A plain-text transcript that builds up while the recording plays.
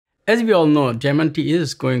As we all know, Diamanti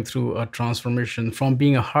is going through a transformation from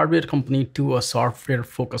being a hardware company to a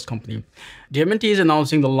software-focused company. Diamanti is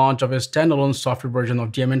announcing the launch of a standalone software version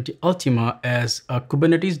of Diamanti Ultima as a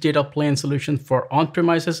Kubernetes data plane solution for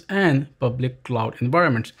on-premises and public cloud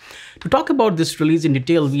environments. To talk about this release in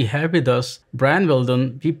detail, we have with us Brian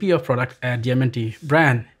Weldon, VP of Product at Diamanti.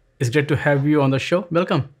 Brian, it's great to have you on the show.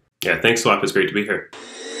 Welcome. Yeah, thanks, Swap. It's great to be here.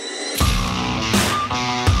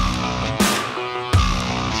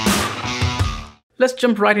 Let's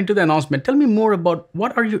jump right into the announcement. Tell me more about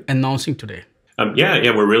what are you announcing today?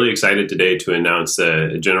 We're really excited today to announce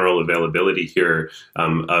a general availability here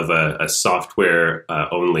of a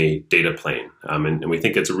software-only data plane, and we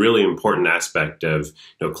think it's a really important aspect of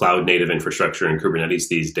cloud-native infrastructure and Kubernetes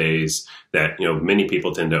these days that many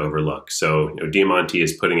people tend to overlook. So Diamanti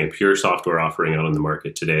is putting a pure software offering out on the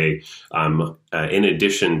market today, in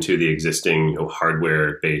addition to the existing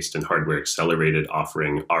hardware-based and hardware-accelerated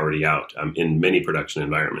offering already out in many production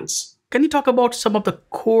environments. Can you talk about some of the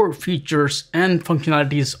core features and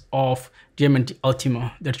functionalities of Diamanti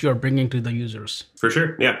Ultima that you are bringing to the users? For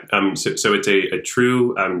sure, yeah. So it's a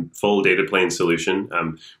true full data plane solution.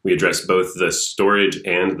 We address both the storage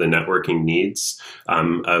and the networking needs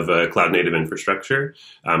of a cloud-native infrastructure.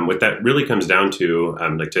 What that really comes down to,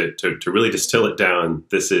 to really distill it down,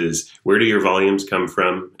 this is where do your volumes come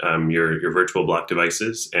from, your virtual block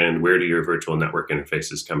devices, and where do your virtual network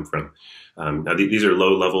interfaces come from? Now, these are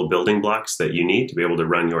low-level building blocks that you need to be able to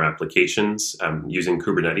run your applications using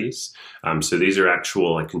Kubernetes. So these are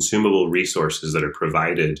actual consumable resources that are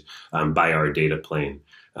provided by our data plane.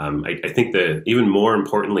 I think that even more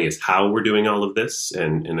importantly is how we're doing all of this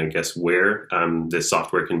and I guess where this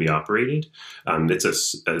software can be operated.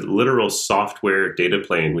 It's a literal software data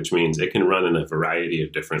plane, which means it can run in a variety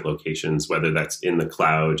of different locations, whether that's in the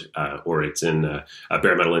cloud or it's in a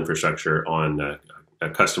bare metal infrastructure on a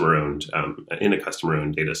customer-owned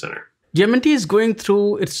data center. Diamanti is going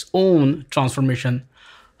through its own transformation.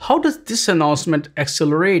 How does this announcement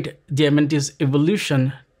accelerate Diamanti's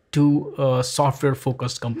evolution to a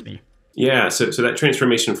software-focused company? Yeah, so that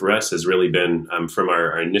transformation for us has really been from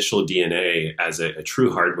our initial DNA as a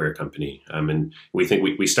true hardware company. And we think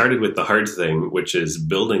we started with the hard thing, which is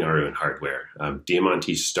building our own hardware.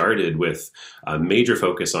 Diamanti started with a major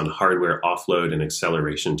focus on hardware offload and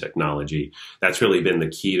acceleration technology. That's really been the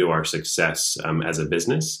key to our success as a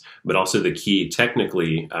business, but also the key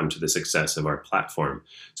technically to the success of our platform.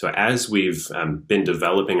 So as we've been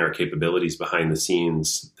developing our capabilities behind the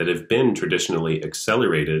scenes that have been traditionally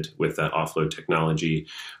accelerated with that offload technology,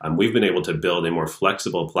 we've been able to build a more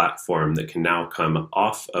flexible platform that can now come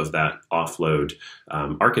off of that offload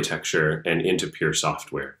architecture and into pure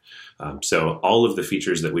software. So all of the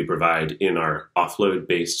features that we provide in our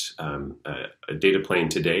offload-based data plane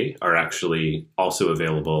today are actually also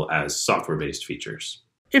available as software-based features.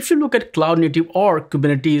 If you look at cloud native or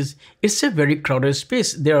Kubernetes, it's a very crowded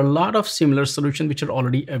space. There are a lot of similar solutions which are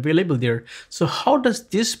already available there. So how does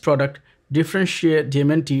this product differentiate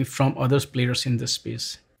Diamanti from other players in this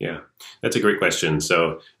space? Yeah, that's a great question.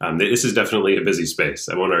 So this is definitely a busy space.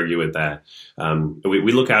 I won't argue with that.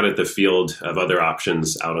 We look out at the field of other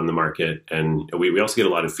options out on the market, and we also get a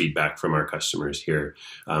lot of feedback from our customers here.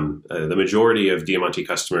 The majority of Diamanti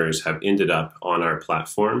customers have ended up on our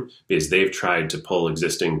platform because they've tried to pull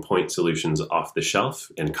existing point solutions off the shelf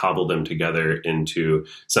and cobble them together into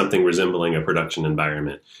something resembling a production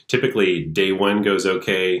environment. Typically, day one goes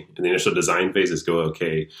okay, and the initial design phases go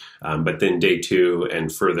okay, but then day two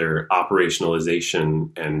and further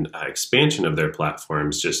operationalization and expansion of their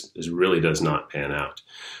platforms just really does not pan out.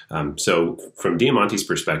 So from Diamanti's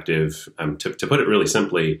perspective, to put it really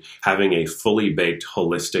simply, having a fully baked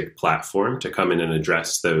holistic platform to come in and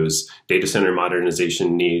address those data center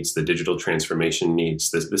modernization needs, the digital transformation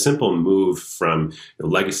needs, the simple move from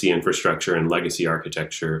legacy infrastructure and legacy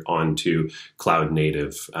architecture onto cloud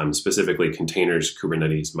native, specifically containers,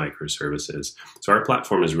 Kubernetes, microservices. So our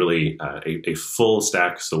platform is really a full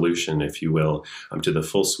stack solution, if you will, to the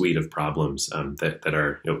full suite of problems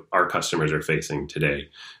that our customers are facing today.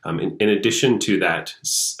 In addition to that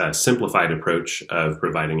simplified approach of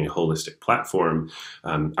providing a holistic platform,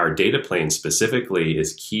 our data plane specifically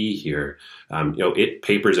is key here. It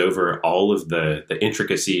papers over all of the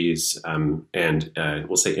intricacies and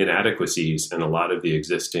we'll say inadequacies in a lot of the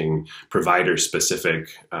existing provider-specific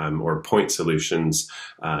or point solutions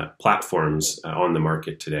platforms on the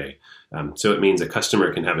market today. So it means a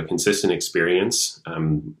customer can have a consistent experience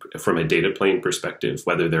from a data plane perspective,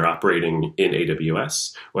 whether they're operating in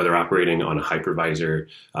AWS or they're operating on a hypervisor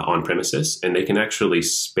on premises, and they can actually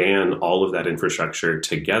span all of that infrastructure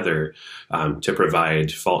together to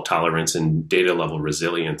provide fault tolerance and data level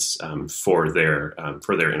resilience for their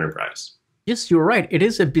enterprise. Yes, you're right. It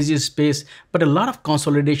is a busy space, but a lot of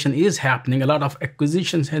consolidation is happening. A lot of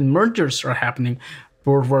acquisitions and mergers are happening.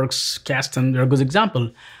 Portworx, Caston, they're a good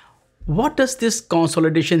example. What does this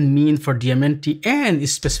consolidation mean for Diamanti and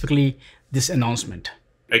specifically this announcement?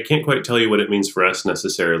 I can't quite tell you what it means for us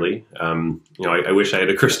necessarily. I wish I had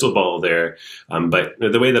a crystal ball there. But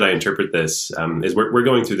the way that I interpret this is we're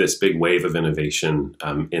going through this big wave of innovation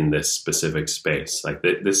in this specific space. Like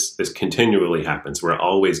this continually happens. We're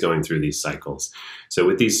always going through these cycles. So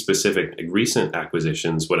with these specific recent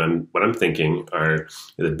acquisitions, what I'm thinking are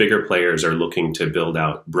the bigger players are looking to build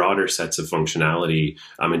out broader sets of functionality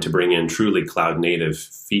and to bring in truly cloud native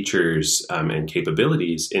features and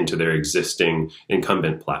capabilities into their existing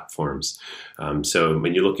incumbent platforms. So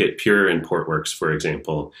when you look at Pure and Portworx, for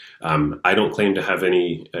example, I don't claim to have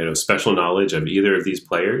any special knowledge of either of these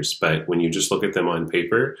players, but when you just look at them on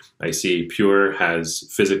paper, I see Pure has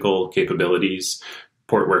physical capabilities,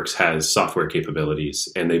 Portworx has software capabilities,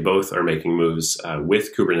 and they both are making moves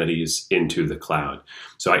with Kubernetes into the cloud.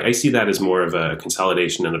 So I see that as more of a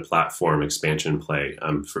consolidation and a platform expansion play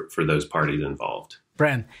for those parties involved.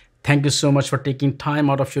 Brian, thank you so much for taking time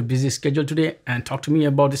out of your busy schedule today and talk to me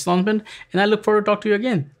about this announcement. And I look forward to talk to you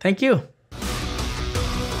again. Thank you.